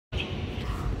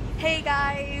Hey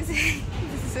guys,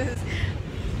 this is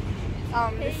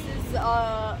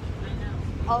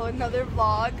another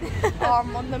vlog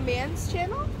on the man's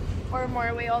channel or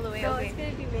Marway All the Way. No, okay. it's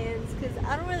gonna be man's because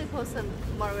I don't really post on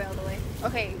Marway All the Way.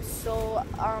 Okay, so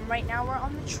right now we're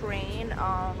on the train.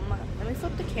 Let me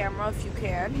flip the camera if you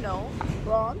can. No,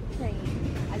 we're on the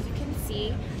train. As you can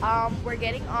see, we're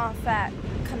getting off at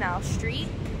Canal Street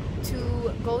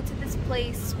to go to this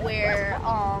place where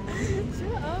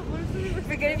Shut up.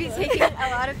 We're gonna be taking a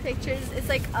lot of pictures. It's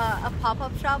like a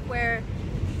pop-up shop where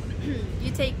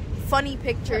you take funny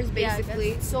pictures basically.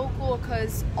 Yeah, it's so cool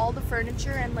because all the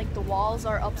furniture and like the walls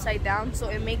are upside down, so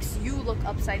it makes you look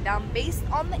upside down based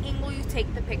on the angle you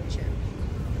take the picture.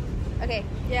 Okay,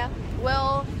 yeah.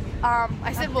 Well,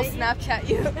 I said we'll Snapchat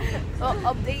you. We'll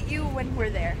update you when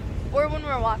we're there or when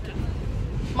we're walking.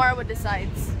 Marwa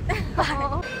decides. It's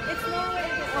nowhere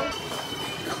to go.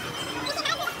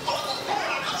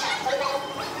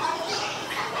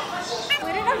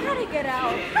 We don't know how to get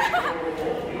out.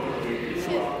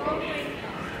 Shit.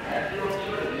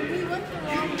 We went the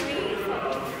wrong way.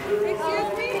 Excuse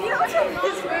me? Can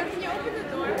you open the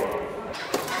door?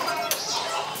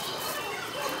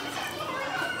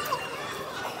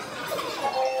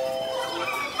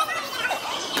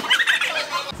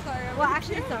 Well,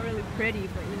 actually, it's not really pretty,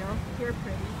 but you know, you're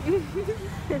pretty.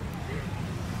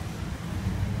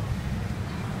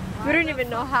 We don't even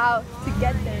know how to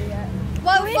get there yet.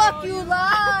 Well, fuck you,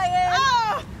 lying.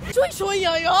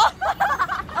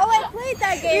 Oh, I played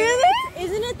that game. Really?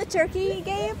 Isn't it the turkey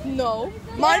game? No,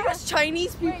 mine was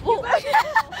Chinese people.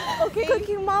 Okay.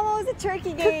 Cooking Mama was a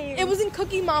turkey game. It wasn't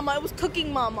Cookie Mama, it was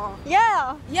Cooking Mama.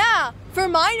 Yeah. Yeah, for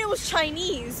mine it was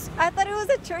Chinese. I thought it was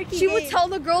a turkey She game. would tell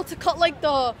the girl to cut like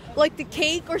the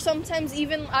cake or sometimes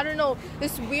even, I don't know,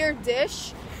 this weird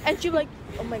dish, and she'd be like,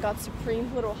 oh my god,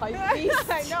 supreme little hype beast.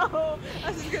 I know.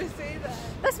 I was just gonna say that.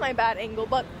 That's my bad angle,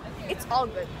 but it's all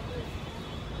good.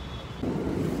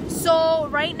 So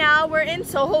right now we're in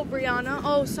Soho, Brianna.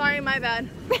 Oh, sorry, my bad.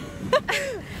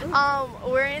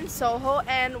 We're in Soho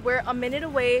and we're a minute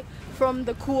away from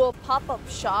the cool pop-up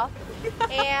shop,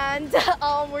 and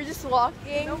we're just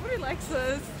walking. Nobody likes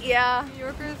us. Yeah. New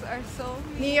Yorkers are so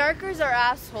mean. New Yorkers are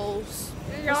assholes.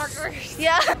 New Yorkers.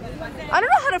 Yeah. I don't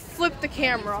know how to flip the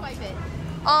camera.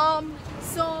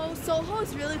 So Soho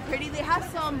is really pretty. They have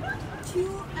some cute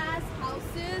ass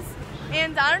houses,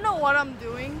 and I don't know what I'm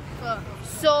doing.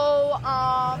 So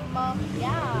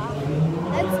yeah,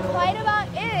 that's quite about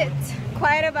it.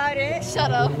 Quite about it.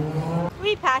 Shut up.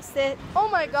 We passed it. Oh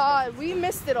my god, we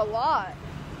missed it a lot.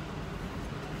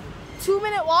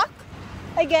 2-minute walk?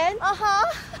 Again? Uh-huh.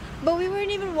 But we weren't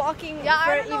even walking Yeah,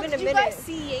 for I don't know. even Did a you minute. guys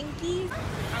see Yankees?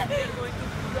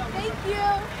 Thank you.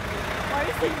 Why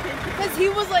is it Because he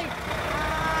was like,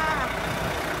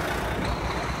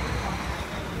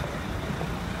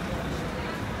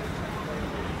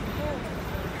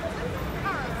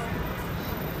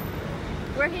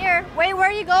 We're here. Wait, where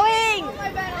are you going? oh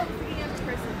my bad, I was looking at the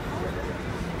person.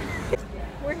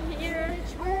 We're here.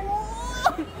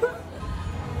 Oh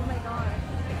my god.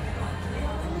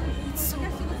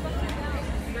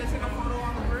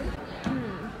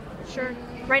 Sure.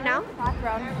 Right now?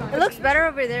 Background. It looks better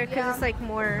over there because it's like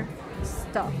more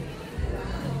stuff.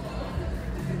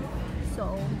 So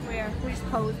where? We just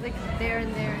pose like there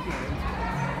and there.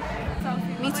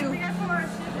 Me too.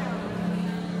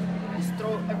 Just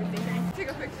throw everything. Take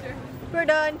a picture. We're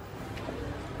done.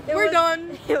 We're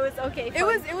done. It was okay.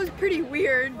 It was pretty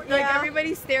weird. Like Yeah.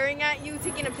 everybody staring at you,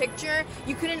 taking a picture.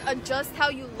 You couldn't adjust how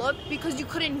you looked because you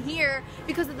couldn't hear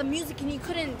because of the music, and you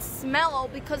couldn't smell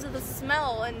because of the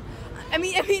smell. And I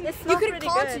mean, It you smelled couldn't pretty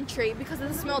good. concentrate because of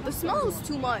the smell. The smell was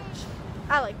too much.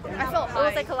 I liked it. I felt It was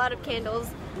high. like a lot of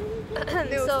candles. There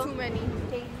was So too many.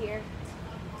 stay here.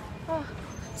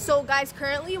 So guys,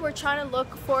 currently we're trying to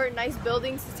look for nice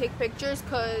buildings to take pictures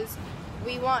because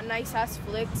we want nice ass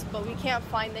flicks, but we can't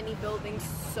find any buildings,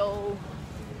 so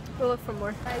We'll look for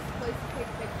more. nice place to take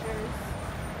pictures.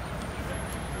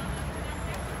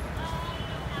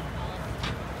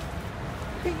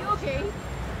 Are you okay?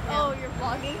 Oh, you're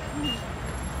vlogging?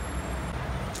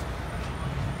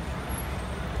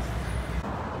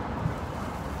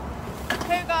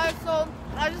 Hey guys, so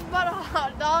I just bought a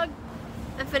hot dog.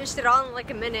 I finished it all in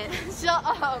like a minute. Shut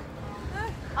up.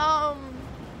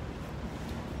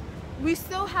 We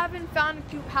still haven't found a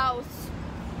cute house.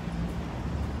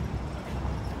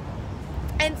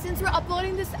 And since we're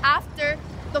uploading this after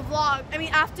the vlog,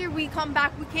 after we come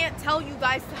back, we can't tell you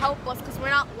guys to help us because we're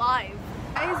not live.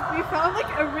 Guys, we found like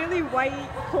a really white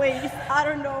place. I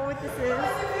don't know what this is,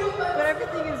 but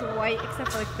everything is white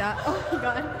except for like that. Oh my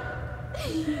god. I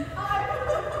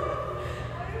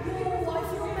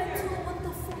feel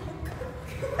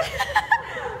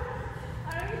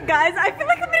Guys, I feel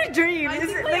like I'm in a dream.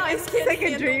 Is it like it's like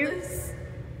a dream?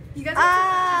 You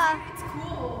guys it's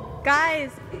cool.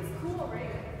 Guys. It's cool,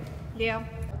 right? Yeah.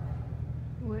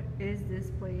 What is this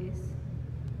place?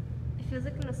 It feels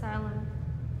like an asylum.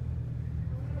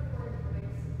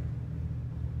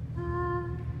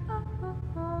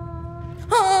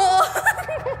 Oh,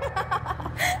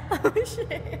 oh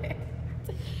shit.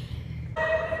 I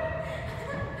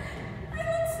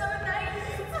look so nice.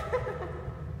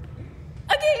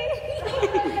 Okay.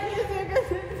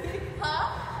 Huh?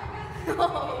 No.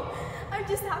 I'm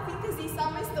just happy because he saw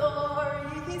my story.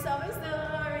 He saw my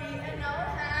story. And now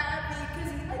I'm happy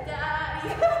because he's my daddy.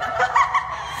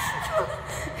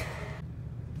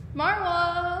 Marwa.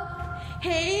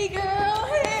 Hey girl,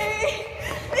 hey.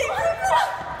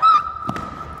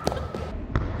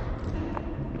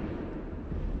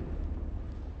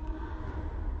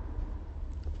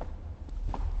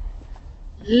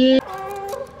 They're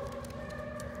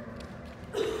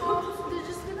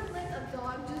just gonna let a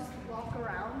dog just walk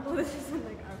around. Well, this isn't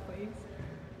like our place.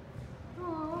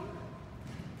 Aww.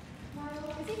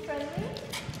 Is he friendly?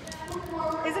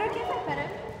 Yeah. Is it okay if I pet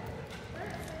him?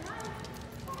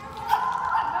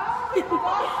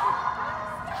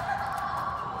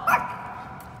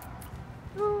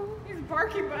 He's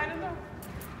barking, but I don't know.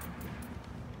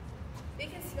 They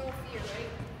can smell fear,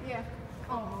 right? Yeah.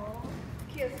 Oh.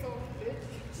 Can't smell bitch.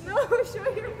 No, show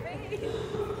your face.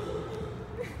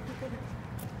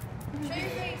 Show your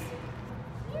face.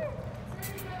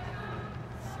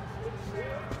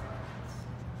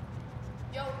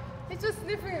 Yo. It's just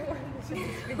sniffing at one.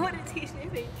 What is he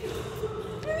sniffing?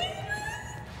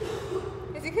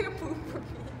 Is he gonna poop for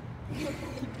me?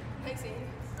 I see.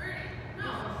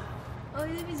 Oh,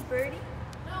 his name is Birdie?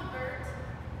 No, Bert.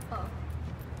 Oh.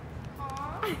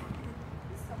 Aww.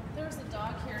 There was a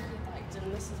dog here he liked,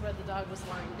 and this is where the dog was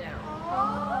lying down.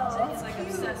 Oh. So he's like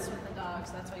obsessed with the dog,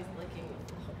 so that's why he's licking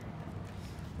it.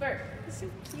 Bert.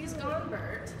 He's gone,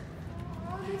 Bert.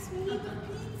 Oh, this me eat the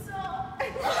pizza.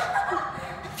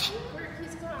 Bert,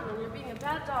 he's gone, and you're being a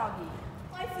bad doggy.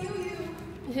 I feel you.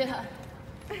 Yeah.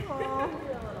 Aww.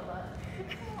 You're a little butt.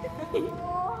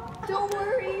 Aww. Don't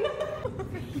worry.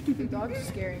 The dog's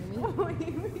scaring me.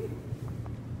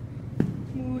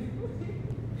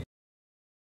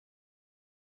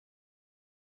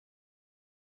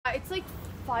 It's like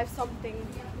 5 something.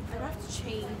 I have to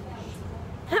change.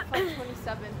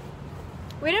 5:27.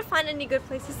 We didn't find any good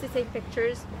places to take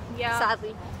pictures. Yeah.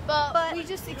 Sadly. But we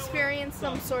just experienced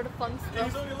some sort of fun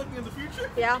stuff. You're looking in the future?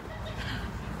 Yeah.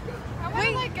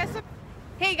 Wait.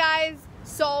 Hey guys,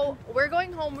 so we're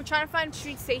going home. We're trying to find a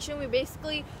street station. We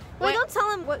basically Well, don't tell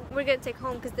them what we're gonna take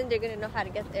home because then they're gonna know how to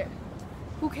get there.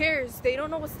 Who cares? They don't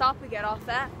know what stop we get off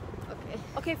at. Okay.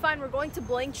 Okay, fine. We're going to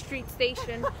Blank Street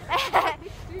Station,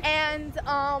 and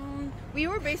we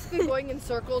were basically going in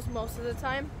circles most of the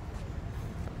time.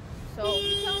 So.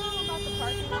 Tell them about the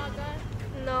parking lot, guys.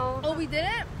 No. Oh, we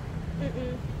didn't.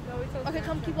 Mm-mm. No, we told Okay,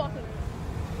 come keep walking.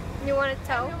 You want to We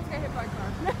tell? almost got hit by a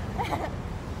car.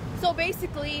 So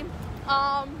basically,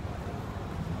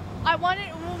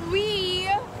 we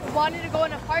wanted to go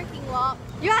in a parking lot.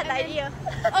 You had the And idea.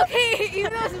 Okay,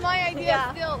 even though it's my idea,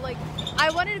 Yeah. still, like, I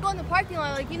wanted to go in the parking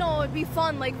lot, like, you know, it'd be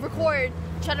fun, like, record,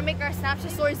 try to make our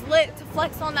Snapchat stories lit to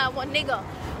flex on that one nigga.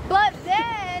 But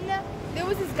then there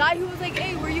was this guy who was like,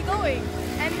 hey, where you going?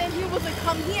 And then he was like,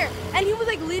 come here. And he was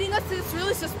like leading us to this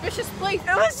really suspicious place.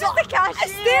 It was just the cashier.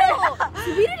 Still,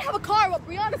 so we didn't have a car, but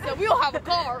Brianna said we don't have a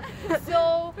car.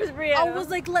 So Where's Brianna? I was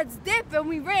like, let's dip, and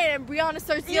we ran, and Brianna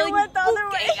starts You yelling, went the other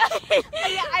 "Okay." way.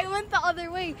 Yeah, I went the other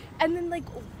way, and then like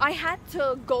I had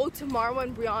to go to Marwa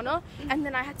and Brianna, and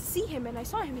then I had to see him, and I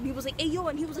saw him, and he was like, hey yo,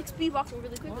 and he was like speed walking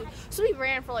really quickly. So we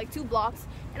ran for like 2 blocks,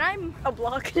 and I'm A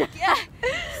block. yeah,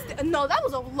 no, that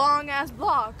was a long ass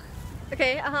block.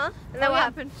 Okay, and then what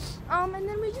happened? And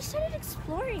then we just started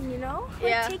exploring, you know, like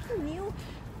Yeah. taking new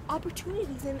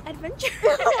opportunities and adventures.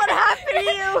 What happened to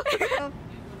you?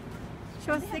 She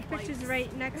wants to take pictures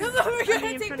right next We're gonna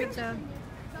in take front of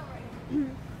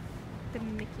the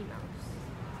Mickey Mouse.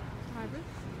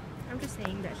 I'm just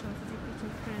saying that she wants to take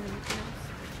pictures in front of the Mickey Mouse.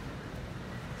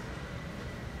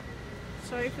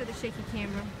 Sorry for the shaky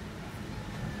camera.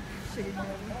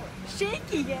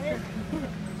 Shaky, get it?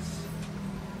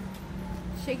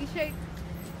 Shaky shake.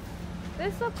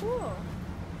 That's so cool.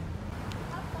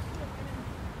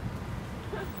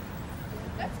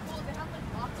 That's cool. They have like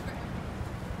blocks for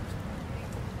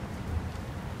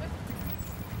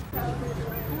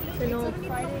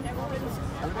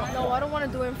No, I don't want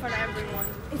to do it in front of everyone.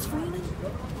 It's raining.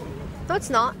 No, it's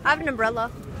not. I have an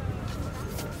umbrella.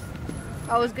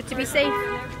 Always good to be safe.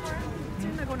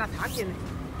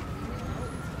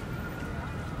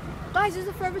 Guys, there's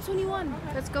a Forever 21.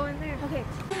 Let's go in there. Okay.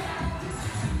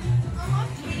 I'm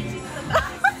changing the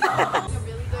mask. A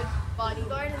really good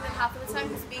bodyguard, and then half of the time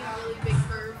he's being really big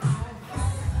for.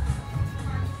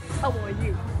 I want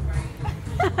you.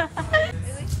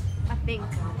 Really? I think.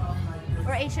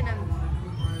 Or H&M.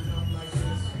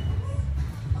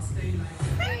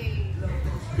 Hey.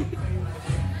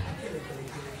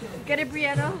 Get it,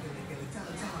 Brianna.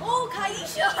 Oh,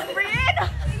 Kaisha! Brianna!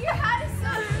 Your hat is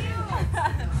so cute!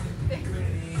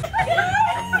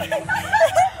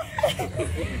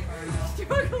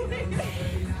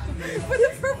 Put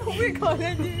the purple wig on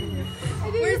it.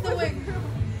 Where's the wig?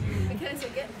 Wait, can I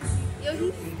take it? Yo,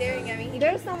 he's staring at me.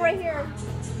 There's some right here.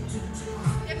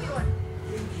 Give me one.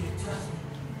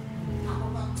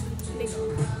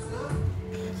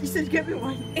 She said, "Give me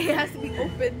one." It has to be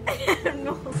open.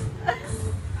 No.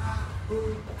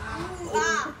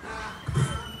 Ah!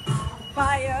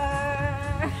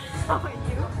 Fire. How are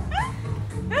you?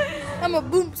 I'm a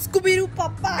boom Scooby-Doo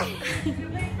Papa.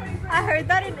 I heard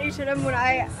that in H&M when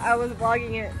I was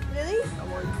vlogging it. Really?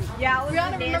 Yeah, I was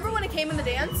Rihanna, remember when it came in the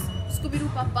dance? Scooby-Doo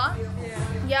Papa?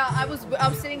 Yeah, I was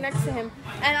sitting next to him,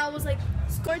 and I was like,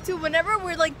 score two. Whenever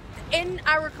we're like in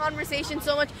our conversation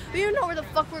so much, we don't know where the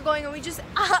fuck we're going, and we just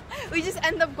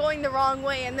end up going the wrong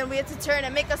way, and then we have to turn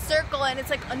and make a circle, and it's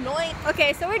like annoying.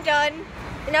 Okay, so we're done.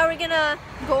 And now we're gonna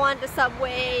go on the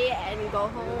subway and go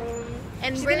home.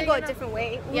 And She's we're gonna go a different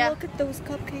way. Ooh, Yeah. look at those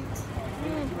cupcakes.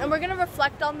 And we're gonna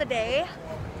reflect on the day.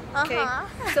 Okay.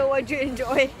 So what'd you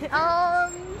enjoy? I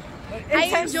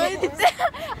Intensely.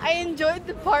 enjoyed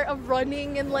the part of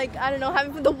running and like I don't know,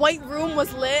 having the white room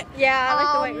was lit. Yeah, I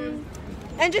like the white room.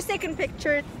 And just taking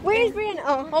pictures. Where is Brianna?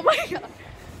 Oh my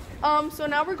god. So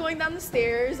now we're going down the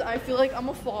stairs. I feel like I'm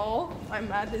gonna fall. I'm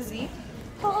mad dizzy.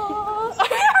 Oh, I'm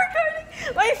recording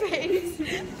my face.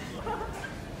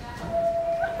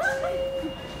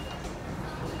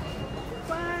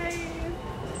 Bye.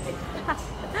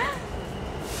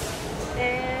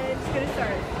 And it's gonna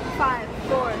start. 5,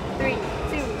 4, 3, 2,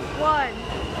 1.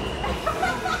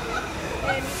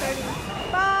 And starting.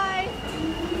 Bye.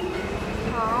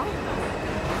 Aww.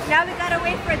 Now we gotta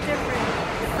wait for a different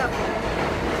subway.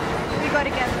 We go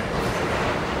together.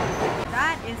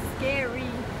 That is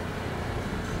scary.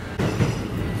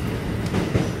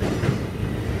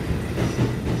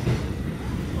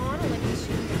 Oh, I don't like this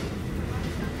shoe.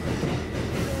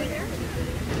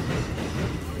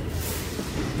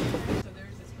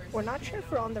 We're not sure if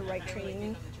we're on the right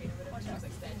train.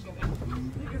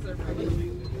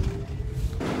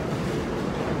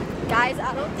 Guys,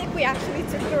 I don't think we actually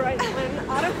took the right one.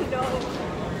 I don't know.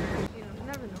 You know,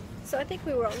 never know. So I think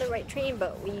we were on the right train,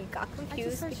 but we got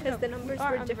confused because the numbers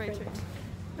were different.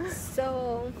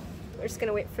 So we're just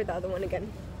gonna wait for the other one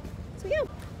again. So yeah.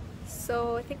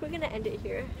 So I think we're gonna end it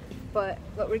here. But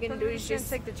what we're gonna do is just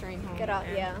take the train home. get out,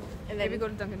 and yeah. And then maybe go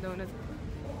to Dunkin' Donuts.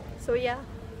 So yeah.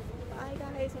 Bye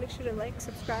guys. Make sure to like,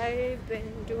 subscribe,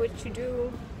 and do what you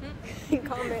do.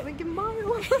 Comment. Lincoln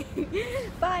Mile.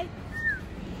 Bye.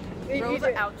 Rose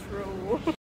outro.